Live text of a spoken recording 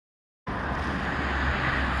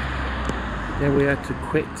Yeah, we had to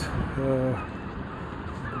quit the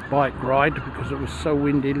bike ride because it was so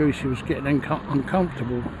windy. Lucy was getting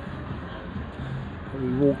uncomfortable.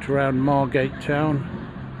 We walked around Margate town.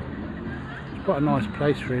 It's quite a nice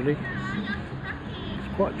place really.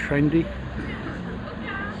 It's quite trendy.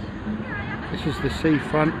 This is the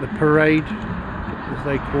seafront, the parade as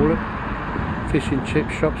they call it. Fish and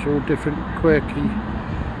chip shops, all different quirky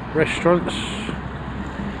restaurants.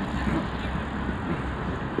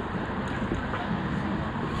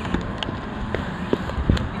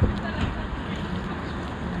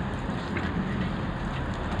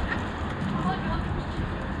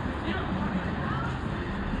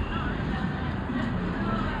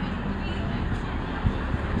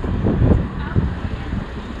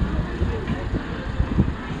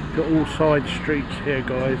 Got all side streets here,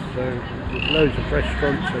 guys, so there's loads of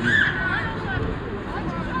restaurants and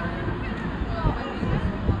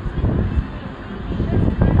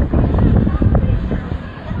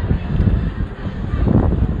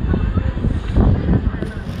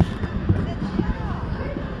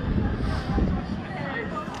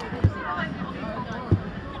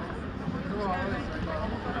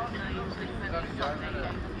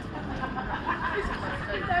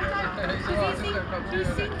He's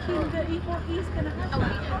thinking that what he's going to have.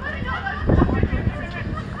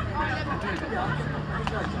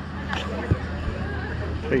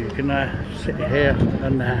 so you can sit here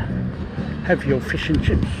and have your fish and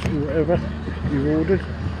chips or whatever you ordered.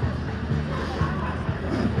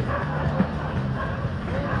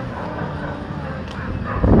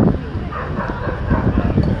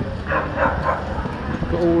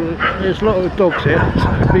 There's a lot of dogs here,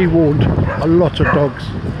 so be warned, a lot of dogs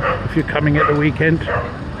if you're coming at the weekend.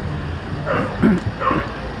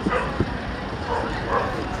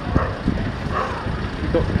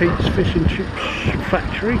 We've got Pete's Fish and Chips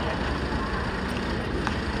Factory.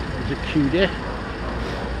 There's a queue there.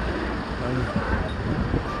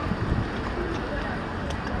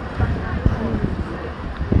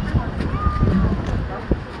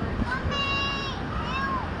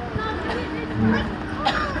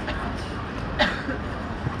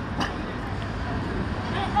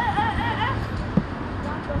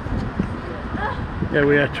 Yeah,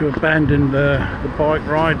 we had to abandon the bike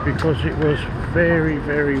ride because it was very,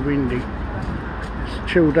 very windy. It's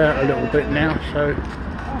chilled out a little bit now, so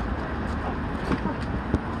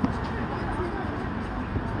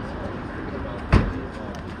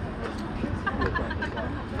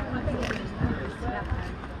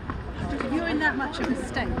You're in that much of a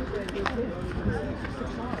state.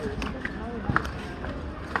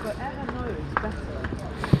 But Emma knows better.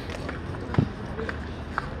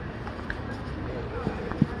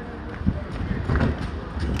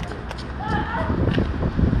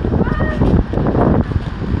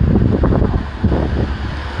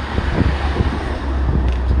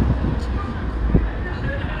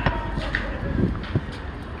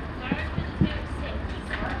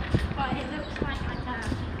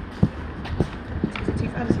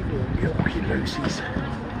 Yorkie Lucy's.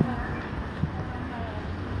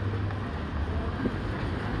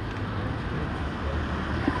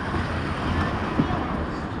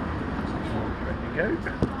 There we go.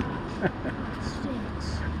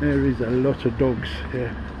 There is a lot of dogs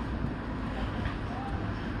here.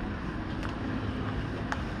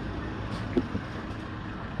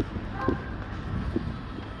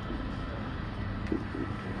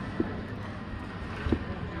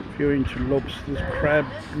 If you're into lobsters, crab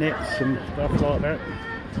nets and stuff like that.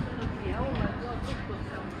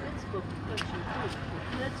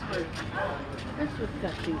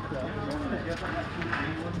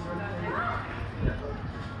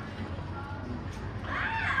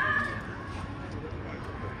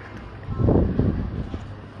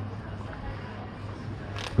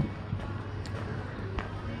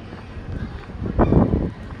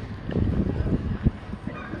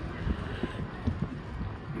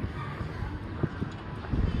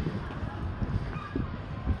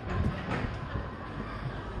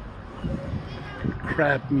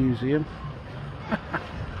 Crab museum.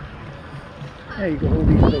 Yeah, you've got all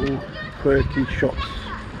these little quirky shops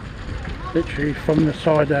literally from the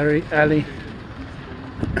side alley.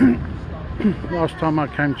 Last time I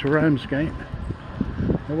came to Ramsgate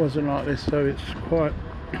it wasn't like this, so it's quite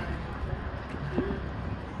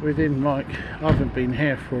within, like, I haven't been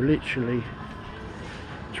here for literally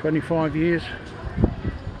 25 years,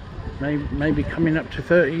 maybe coming up to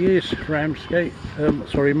 30 years. Ramsgate,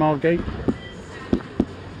 sorry, Margate.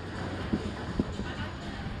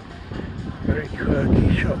 Very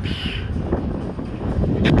quirky shops.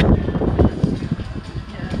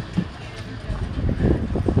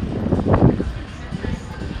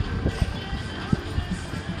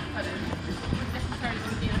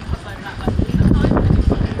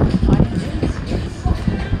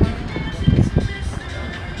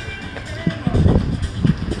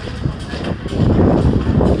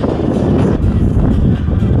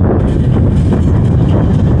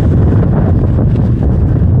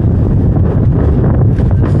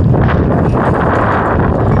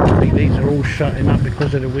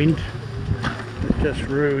 of the wind. It's just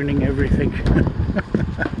ruining everything.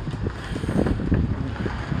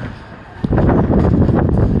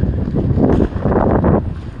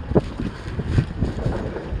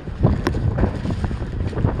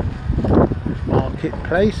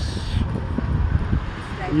 Marketplace.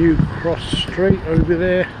 New cross street over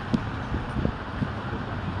there.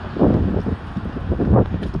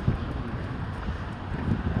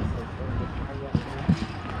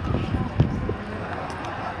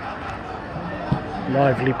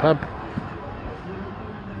 Lively pub.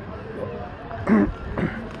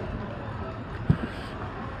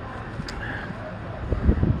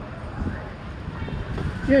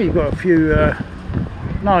 Yeah, you've got a few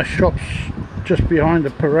nice shops just behind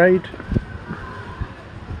the parade.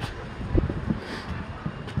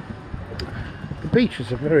 The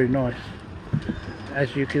beaches are very nice,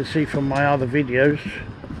 as you can see from my other videos.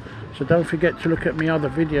 So don't forget to look at my other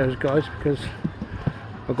videos, guys, because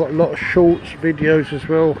I've got a lot of shorts videos as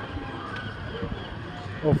well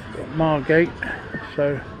of Margate.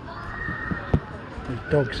 So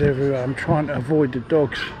there's dogs everywhere. I'm trying to avoid the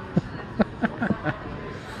dogs.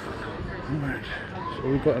 Right, so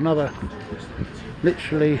we've got another,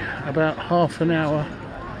 literally about half an hour.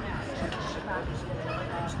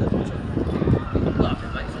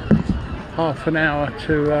 Half an hour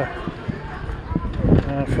to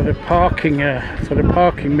for the parking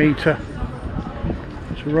meter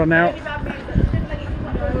to run out.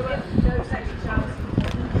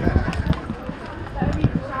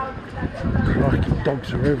 Crikey,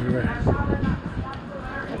 dogs are everywhere.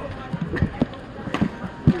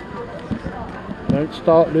 Don't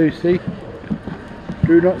start, Lucy.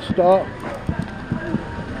 Do not start.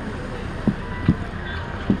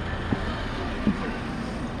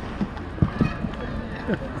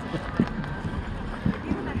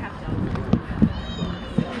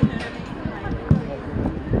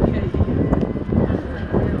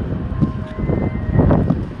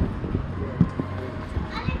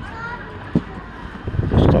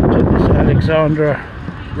 Alexandra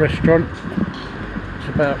restaurant. It's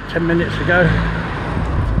about 10 minutes ago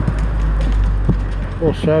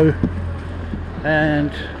or so,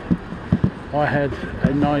 and I had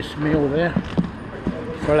a nice meal there.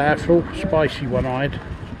 Falafel, spicy one I had.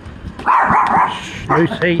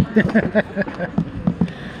 Lucy.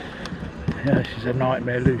 Yeah, she's a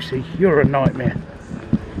nightmare, Lucy. You're a nightmare.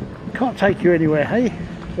 Can't take you anywhere, hey?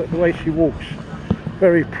 But the way she walks,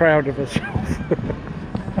 very proud of herself.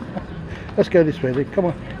 Let's go this way then, come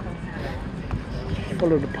on.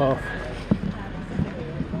 Follow the path.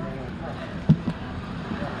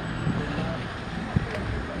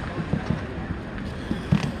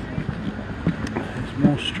 There's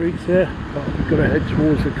more streets there, but we've got to head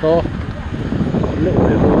towards the car. A little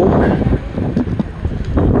bit of a walk.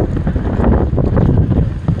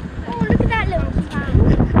 Oh, look at that little town.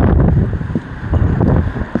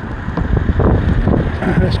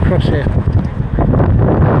 Let's cross here.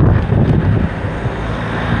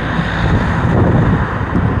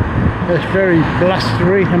 It's very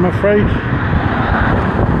blustery, I'm afraid.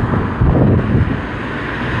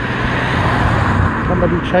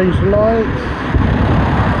 Somebody change the lights.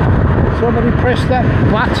 Somebody press that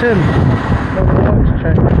button. Oh, the lights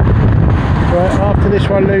change. Right, after this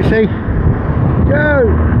one, Lucy. Go!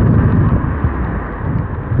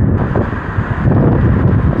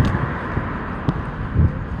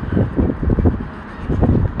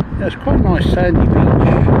 Yeah, it's quite a nice sandy beach.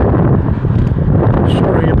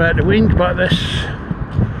 Sorry about the wind, but this,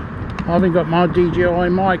 I haven't got my DJI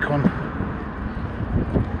mic on.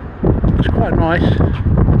 It's quite nice.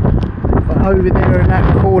 But over there in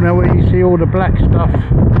that corner where you see all the black stuff,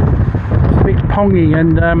 it's a bit pongy,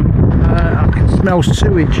 and I can smell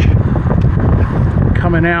sewage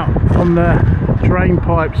coming out from the drain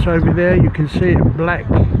pipes over there. You can see it black.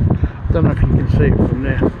 I don't know if you can see it from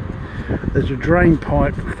there. There's a drain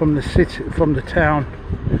pipe from the city, from the town,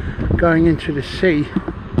 going into the sea,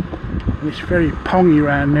 and it's very pongy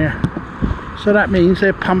around there. So that means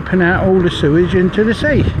they're pumping out all the sewage into the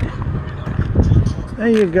sea. There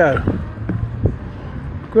you go.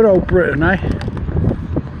 Good old Britain, eh?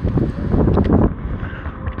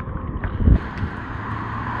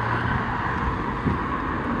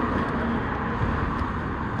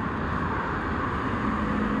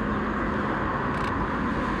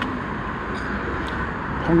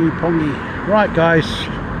 Pongy. Right, guys,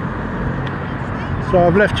 so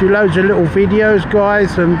I've left you loads of little videos,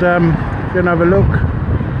 guys, and you can have a look.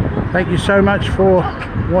 Thank you so much for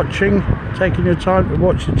watching, taking your time to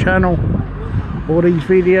watch the channel, all these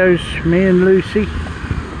videos, me and Lucy.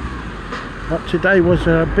 But today was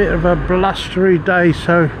a bit of a blustery day,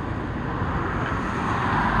 so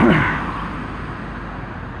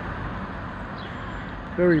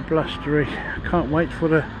very blustery. Can't wait for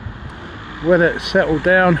the weather to settle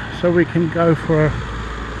down so we can go for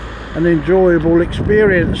an enjoyable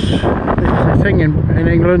experience. This is the thing in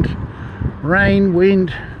England, rain,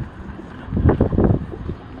 wind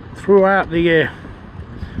throughout the year,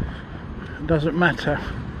 it doesn't matter.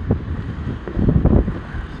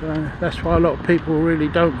 So that's why a lot of people really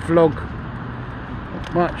don't vlog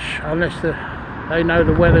much unless they know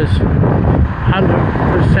the weather's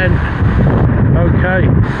 100% okay.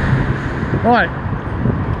 Right,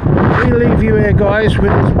 we leave you here guys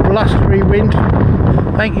with this blustery wind.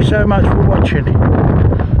 Thank you so much for watching.